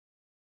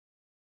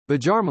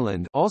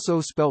Bjarmaland,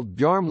 also spelt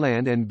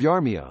Bjarmland and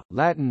Bjarmia,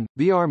 Latin,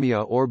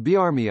 Bjarmia or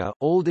Bjarmia,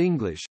 Old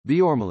English,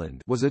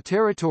 Bjormaland, was a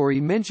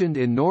territory mentioned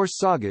in Norse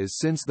sagas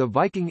since the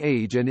Viking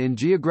Age and in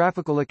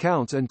geographical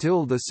accounts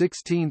until the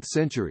 16th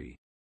century.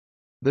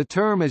 The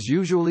term is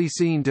usually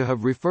seen to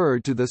have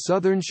referred to the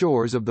southern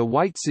shores of the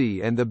White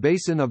Sea and the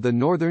basin of the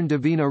northern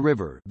Dvina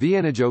River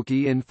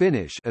Vienajoki in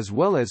Finnish, as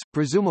well as,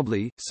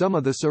 presumably, some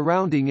of the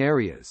surrounding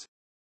areas.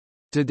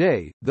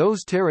 Today,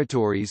 those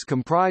territories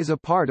comprise a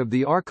part of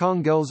the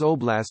Arkhangelsk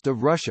Oblast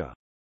of Russia.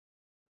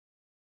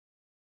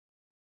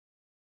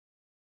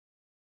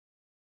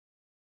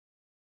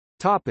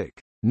 Topic: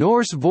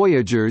 Norse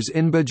voyagers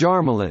in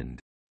Bjarmaland.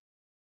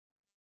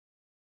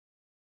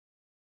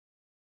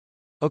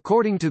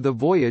 According to the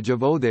Voyage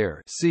of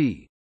Othere,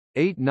 c.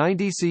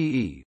 890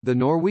 CE, the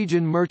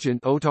Norwegian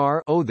merchant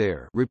Ottar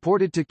Othere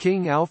reported to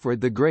King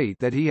Alfred the Great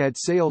that he had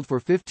sailed for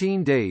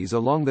 15 days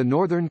along the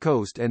northern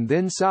coast and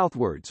then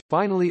southwards,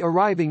 finally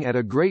arriving at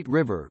a great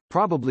river,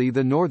 probably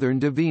the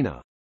northern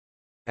Dvina.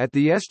 At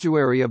the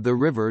estuary of the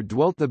river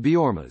dwelt the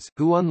Bjarmas,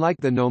 who unlike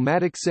the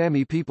nomadic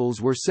Sami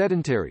peoples were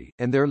sedentary,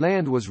 and their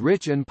land was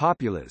rich and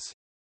populous.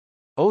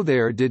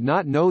 Othere did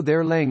not know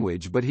their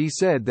language, but he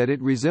said that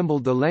it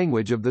resembled the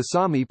language of the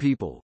Sami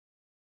people.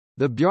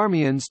 The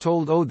Bjarmians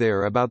told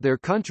Othere about their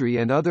country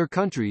and other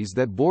countries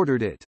that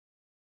bordered it.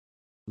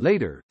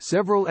 Later,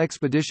 several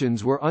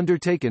expeditions were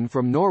undertaken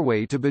from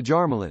Norway to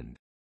Bjarmaland.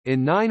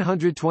 In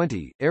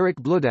 920, Erik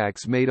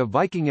Bloodaxe made a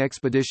Viking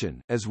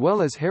expedition, as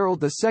well as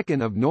Harald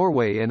II of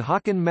Norway and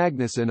Håkon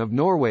Magnusson of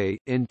Norway,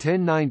 in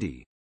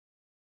 1090.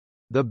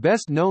 The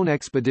best-known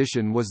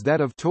expedition was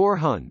that of Tor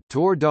Hund,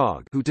 Tor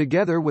Dog, who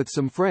together with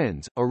some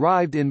friends,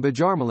 arrived in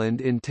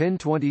Bjarmaland in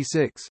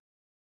 1026.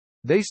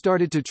 They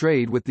started to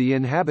trade with the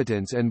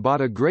inhabitants and bought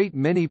a great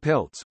many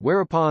pelts,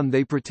 whereupon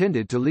they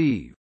pretended to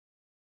leave.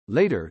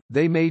 Later,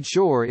 they made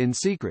shore in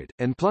secret,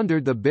 and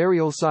plundered the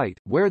burial site,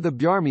 where the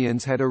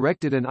Bjarmians had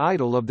erected an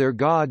idol of their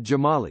god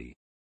Jamali.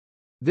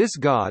 This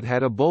god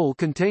had a bowl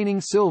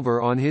containing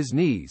silver on his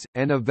knees,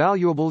 and a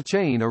valuable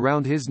chain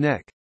around his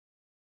neck.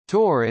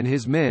 Tor and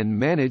his men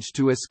managed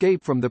to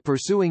escape from the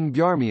pursuing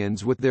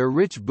Bjarmians with their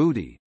rich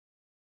booty.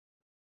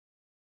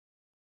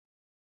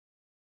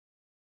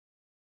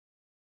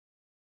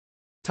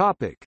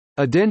 Topic: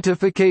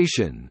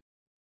 Identification.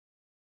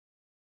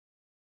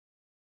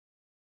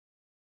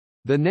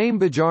 The name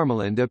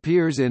Bjarmaland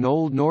appears in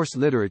Old Norse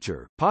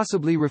literature,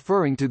 possibly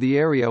referring to the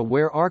area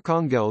where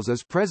Arkhangelsk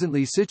is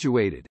presently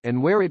situated,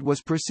 and where it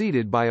was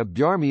preceded by a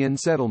Bjarmian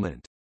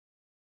settlement.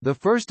 The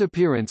first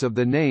appearance of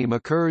the name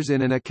occurs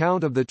in an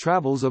account of the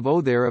travels of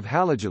Othere of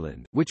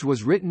Halageland, which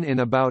was written in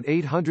about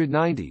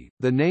 890.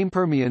 The name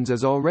Bjarmians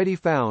is already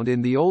found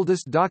in the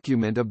oldest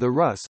document of the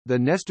Rus, the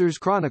Nestor's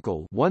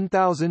Chronicle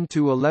 1000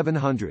 to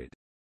 1100.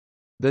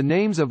 The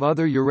names of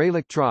other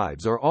Uralic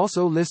tribes are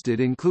also listed,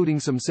 including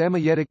some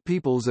Samoyedic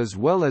peoples as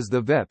well as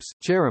the Veps,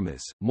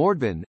 Cheramis,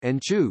 Mordvin,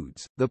 and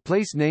Chudes. The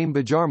place name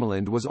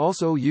Bjarmaland was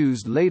also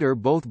used later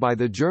both by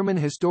the German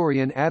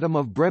historian Adam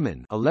of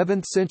Bremen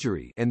 11th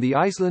century and the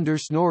Icelander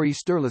Snorri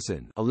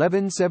Sturluson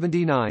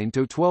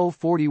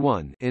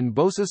 1179–1241 in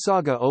Bosa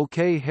Saga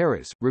OK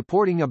Harris,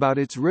 reporting about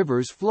its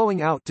rivers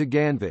flowing out to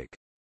Ganvik.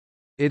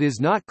 It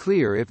is not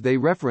clear if they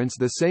reference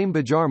the same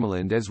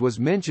Bjarmaland as was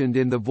mentioned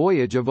in the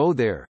Voyage of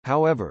Othere,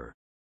 however.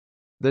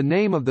 The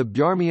name of the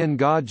Bjarmian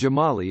god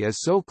Jamali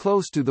is so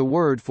close to the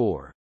word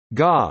for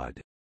God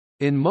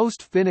in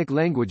most Finnic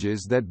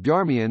languages that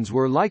Bjarmians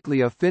were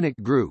likely a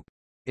Finnic group.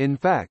 In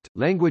fact,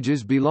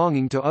 languages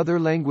belonging to other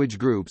language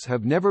groups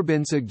have never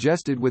been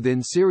suggested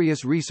within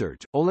serious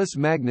research. Olaus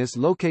Magnus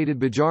located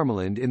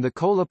Bjarmaland in the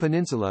Kola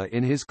Peninsula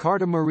in his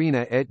Carta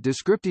Marina et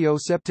Descriptio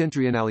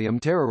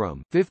Septentrionalium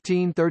Terrarum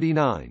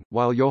 1539,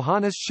 while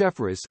Johannes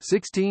Schefferus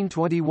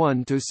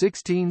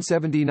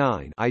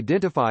 (1621–1679)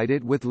 identified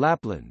it with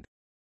Lapland.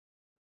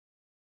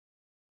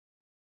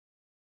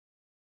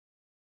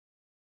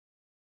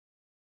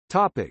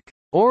 Topic: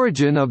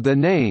 Origin of the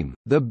name,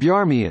 the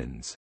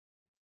Bjarmians.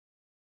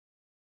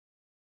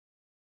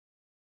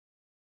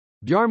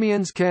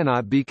 Bjarmians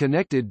cannot be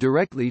connected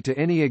directly to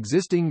any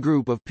existing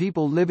group of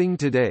people living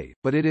today,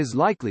 but it is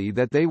likely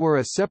that they were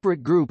a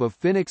separate group of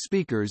Finnic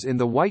speakers in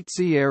the White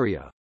Sea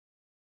area.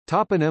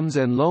 Toponyms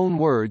and loan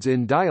words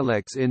in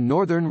dialects in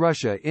northern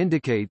Russia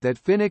indicate that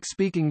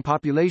Finnic-speaking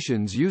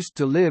populations used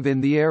to live in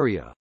the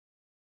area.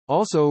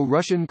 Also,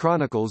 Russian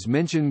chronicles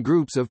mention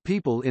groups of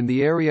people in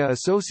the area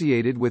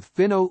associated with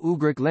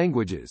Finno-Ugric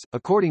languages.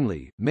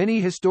 Accordingly,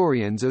 many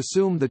historians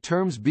assume the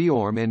terms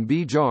Bjorm and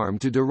Bjarm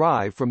to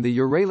derive from the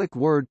Uralic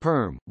word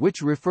perm,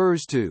 which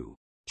refers to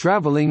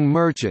traveling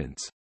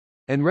merchants,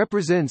 and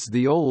represents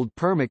the old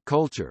Permic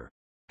culture.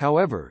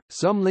 However,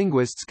 some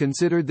linguists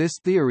consider this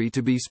theory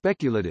to be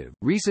speculative.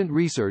 Recent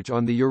research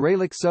on the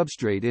Uralic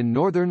substrate in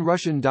northern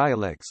Russian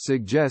dialects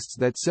suggests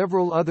that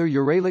several other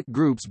Uralic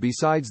groups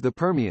besides the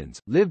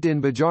Permians lived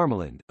in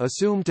Bjarmaland,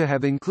 assumed to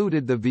have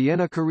included the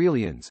Vienna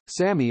Karelians,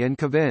 Sami and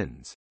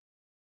Kavens.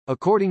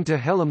 According to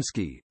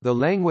Helmsky, the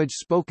language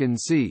spoken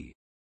c.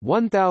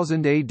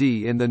 1000 AD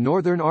in the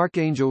northern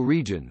Archangel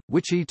region,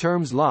 which he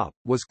terms Lop,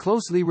 was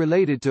closely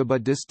related to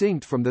but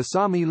distinct from the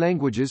Sami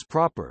languages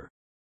proper.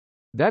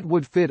 That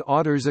would fit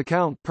Otter's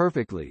account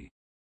perfectly.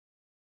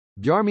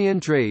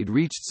 Bjarmian trade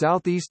reached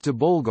southeast to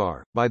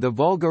Bolgar, by the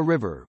Volga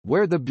River,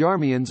 where the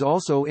Bjarmians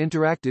also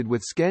interacted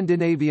with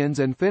Scandinavians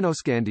and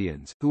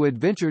Finnoscandians, who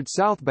adventured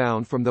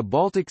southbound from the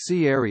Baltic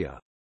Sea area.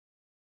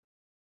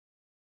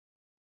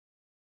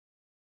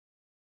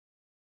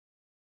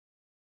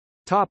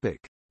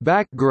 Topic.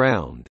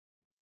 Background.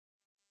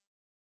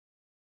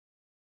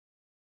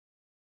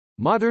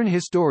 Modern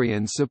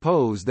historians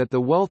suppose that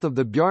the wealth of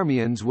the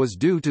Bjarmians was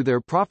due to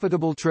their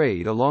profitable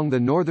trade along the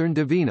northern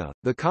Dvina,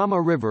 the Kama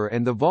River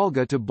and the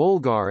Volga to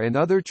Bolgar and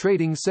other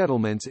trading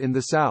settlements in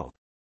the south.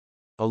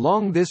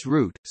 Along this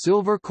route,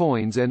 silver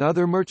coins and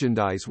other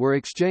merchandise were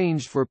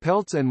exchanged for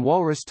pelts and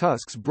walrus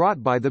tusks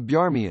brought by the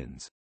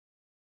Bjarmians.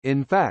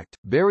 In fact,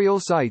 burial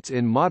sites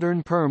in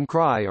modern Perm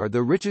Krai are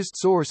the richest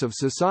source of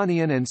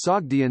Sasanian and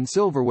Sogdian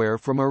silverware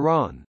from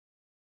Iran.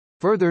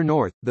 Further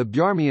north, the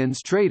Bjarmians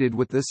traded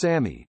with the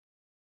Sami.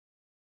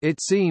 It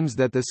seems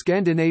that the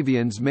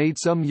Scandinavians made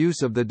some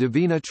use of the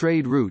Dvina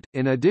trade route,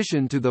 in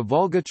addition to the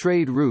Volga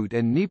trade route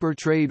and Dnieper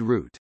trade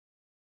route.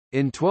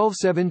 In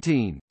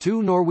 1217,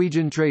 two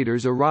Norwegian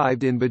traders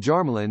arrived in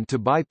Bjarmaland to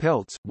buy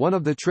pelts. One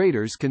of the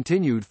traders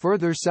continued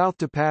further south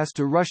to pass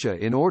to Russia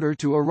in order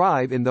to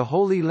arrive in the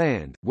Holy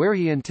Land, where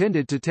he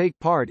intended to take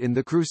part in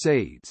the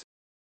Crusades.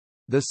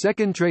 The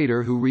second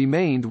trader who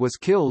remained was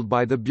killed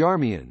by the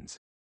Bjarmians.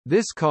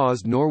 This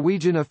caused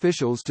Norwegian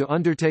officials to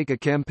undertake a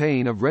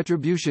campaign of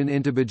retribution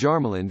into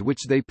Bjarmaland,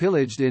 which they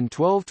pillaged in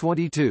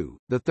 1222.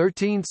 The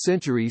 13th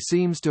century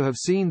seems to have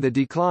seen the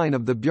decline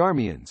of the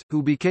Bjarmians,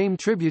 who became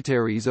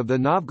tributaries of the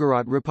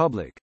Novgorod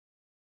Republic.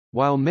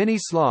 While many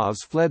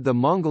Slavs fled the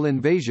Mongol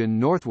invasion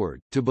northward,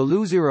 to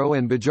Beluzero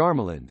and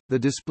Bjarmaland, the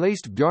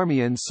displaced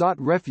Bjarmians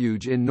sought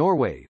refuge in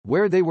Norway,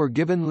 where they were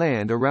given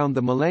land around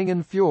the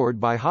Malangen Fjord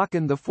by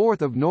Håkon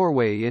IV of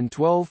Norway in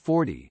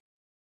 1240.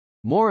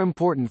 More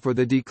important for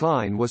the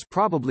decline was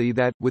probably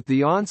that, with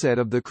the onset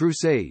of the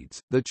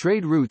Crusades, the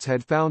trade routes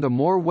had found a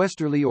more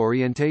westerly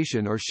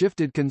orientation or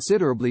shifted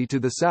considerably to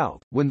the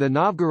south. When the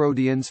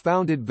Novgorodians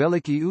founded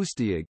Veliki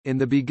Ustiag, in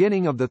the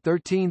beginning of the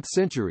 13th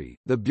century,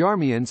 the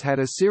Bjarmians had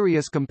a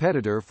serious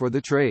competitor for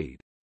the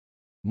trade.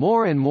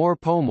 More and more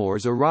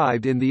Pomors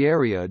arrived in the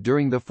area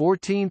during the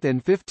 14th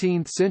and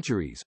 15th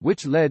centuries,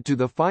 which led to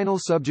the final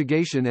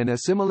subjugation and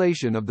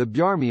assimilation of the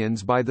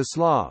Bjarmians by the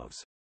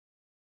Slavs.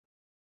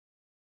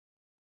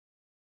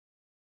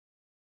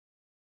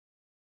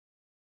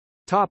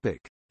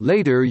 Topic.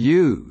 Later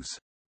use.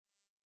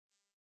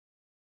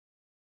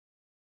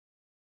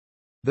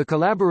 The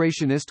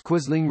collaborationist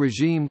Quisling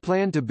regime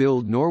planned to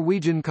build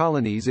Norwegian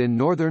colonies in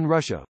northern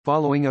Russia,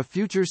 following a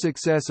future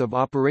success of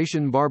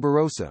Operation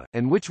Barbarossa,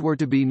 and which were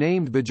to be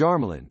named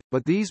Bjarmaland,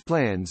 but these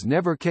plans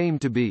never came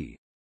to be.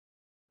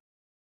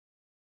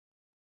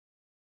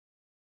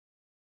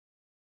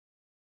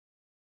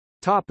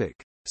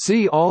 Topic.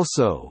 See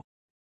also: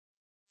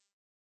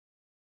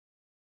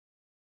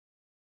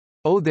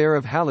 Other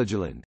of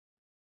Halageland,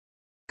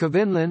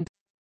 Kvinland,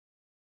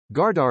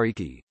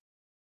 Gardariki,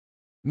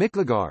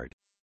 Miklagard,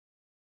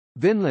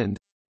 Vinland,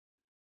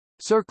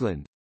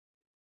 Cirkland,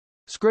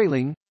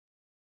 Skraeling.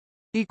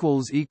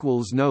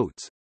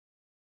 Notes